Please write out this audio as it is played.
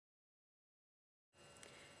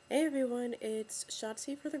Hey everyone, it's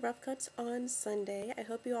Shotzi for the Rough Cuts on Sunday. I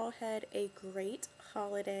hope you all had a great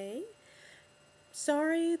holiday.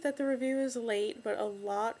 Sorry that the review is late, but a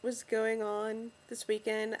lot was going on this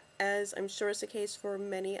weekend, as I'm sure is the case for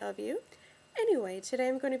many of you. Anyway, today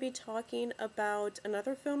I'm going to be talking about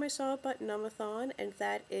another film I saw at Button-Umathon, and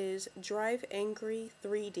that is Drive Angry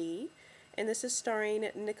 3D, and this is starring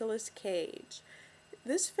Nicolas Cage.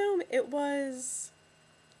 This film, it was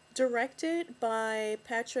directed by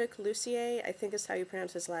Patrick Lussier, I think is how you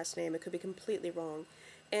pronounce his last name, it could be completely wrong.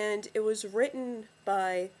 And it was written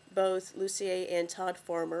by both Lussier and Todd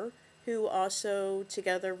Farmer, who also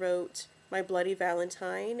together wrote My Bloody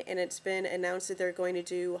Valentine, and it's been announced that they're going to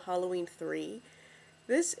do Halloween 3.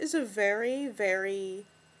 This is a very, very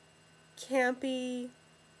campy,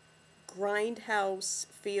 grindhouse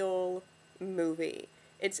feel movie.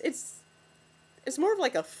 It's more of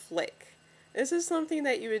like a flick. This is something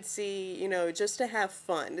that you would see, just to have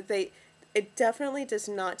fun. It definitely does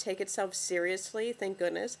not take itself seriously, thank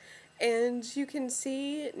goodness. And you can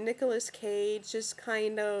see Nicolas Cage just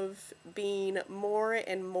kind of being more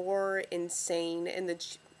and more insane in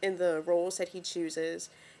the roles that he chooses.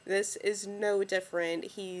 This is no different.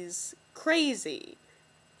 He's crazy.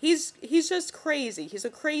 He's just crazy. He's a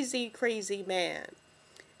crazy, crazy man.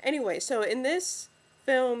 Anyway, so in this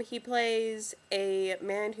film, he plays a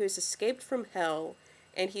man who's escaped from hell,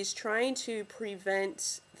 and he's trying to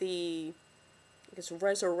prevent the,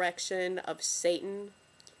 resurrection of Satan.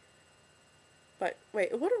 But wait,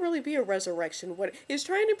 it wouldn't really be a resurrection. He's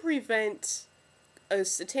trying to prevent a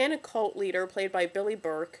satanic cult leader played by Billy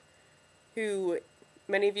Burke, who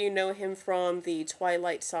many of you know him from the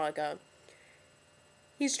Twilight Saga.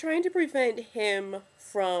 He's trying to prevent him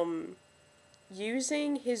from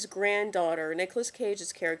using his granddaughter, Nicolas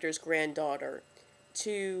Cage's character's granddaughter,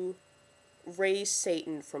 to raise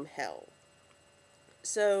Satan from hell.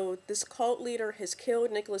 So this cult leader has killed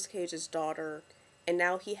Nicolas Cage's daughter, and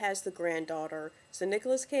now he has the granddaughter. So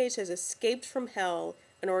Nicolas Cage has escaped from hell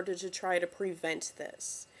in order to try to prevent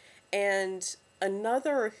this. And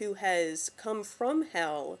another who has come from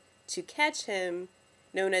hell to catch him,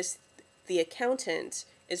 known as the Accountant,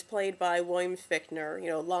 is played by William Fichtner.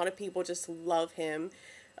 A lot of people just love him.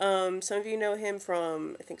 Some of you know him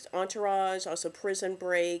from, I think, Entourage, also Prison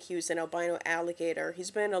Break. He was an albino alligator. He's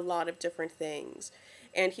been in a lot of different things.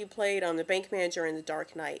 And he played the bank manager in The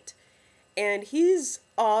Dark Knight. And he's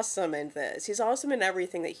awesome in this. He's awesome in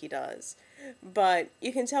everything that he does. But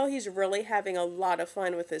you can tell he's really having a lot of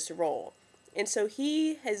fun with this role. And so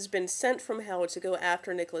he has been sent from hell to go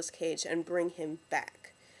after Nicolas Cage and bring him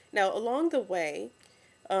back. Now, along the way,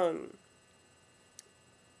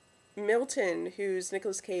 Milton, who's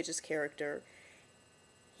Nicolas Cage's character,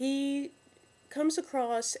 he comes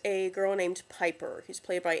across a girl named Piper, who's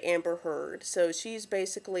played by Amber Heard. So she's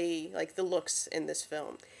basically like the looks in this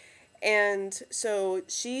film. And so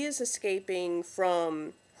she is escaping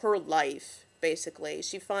from her life, basically.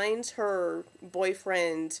 She finds her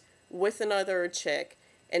boyfriend with another chick,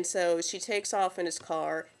 and so she takes off in his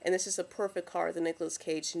car, and this is a perfect car that Nicolas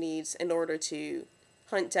Cage needs in order to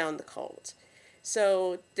hunt down the cult.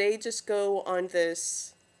 So they just go on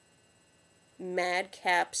this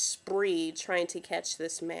madcap spree trying to catch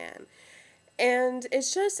this man. And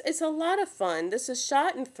it's a lot of fun. This is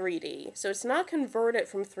shot in 3D, so it's not converted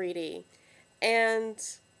from 3D. And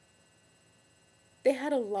they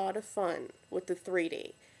had a lot of fun with the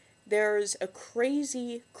 3D. There's a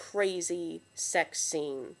crazy, crazy sex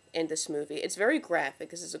scene in this movie. It's very graphic.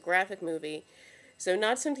 This is a graphic movie. So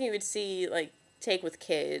not something you would see, take with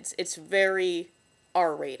kids. It's very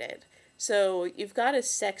R-rated. So you've got a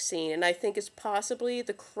sex scene, and I think it's possibly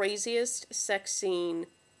the craziest sex scene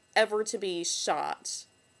ever to be shot,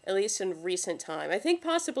 at least in recent time. I think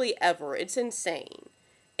possibly ever. It's insane.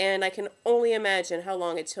 And I can only imagine how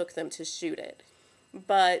long it took them to shoot it.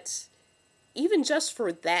 But even just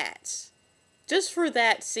for that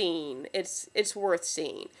scene, it's worth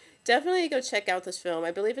seeing. Definitely go check out this film. I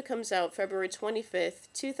believe it comes out February 25th,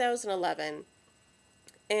 2011.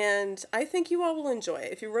 And I think you all will enjoy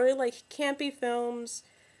it. If you really like campy films,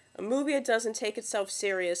 a movie that doesn't take itself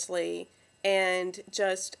seriously, and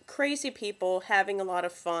just crazy people having a lot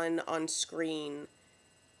of fun on screen,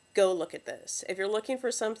 go look at this. If you're looking for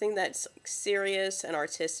something that's serious and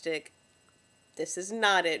artistic, this is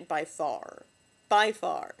not it by far. By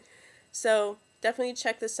far. So definitely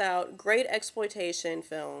check this out. Great exploitation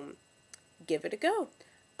film. Give it a go.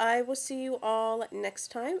 I will see you all next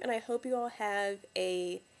time, and I hope you all have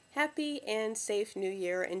a happy and safe new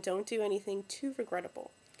year and don't do anything too regrettable.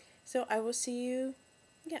 So I will see you,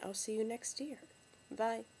 I'll see you next year.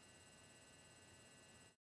 Bye.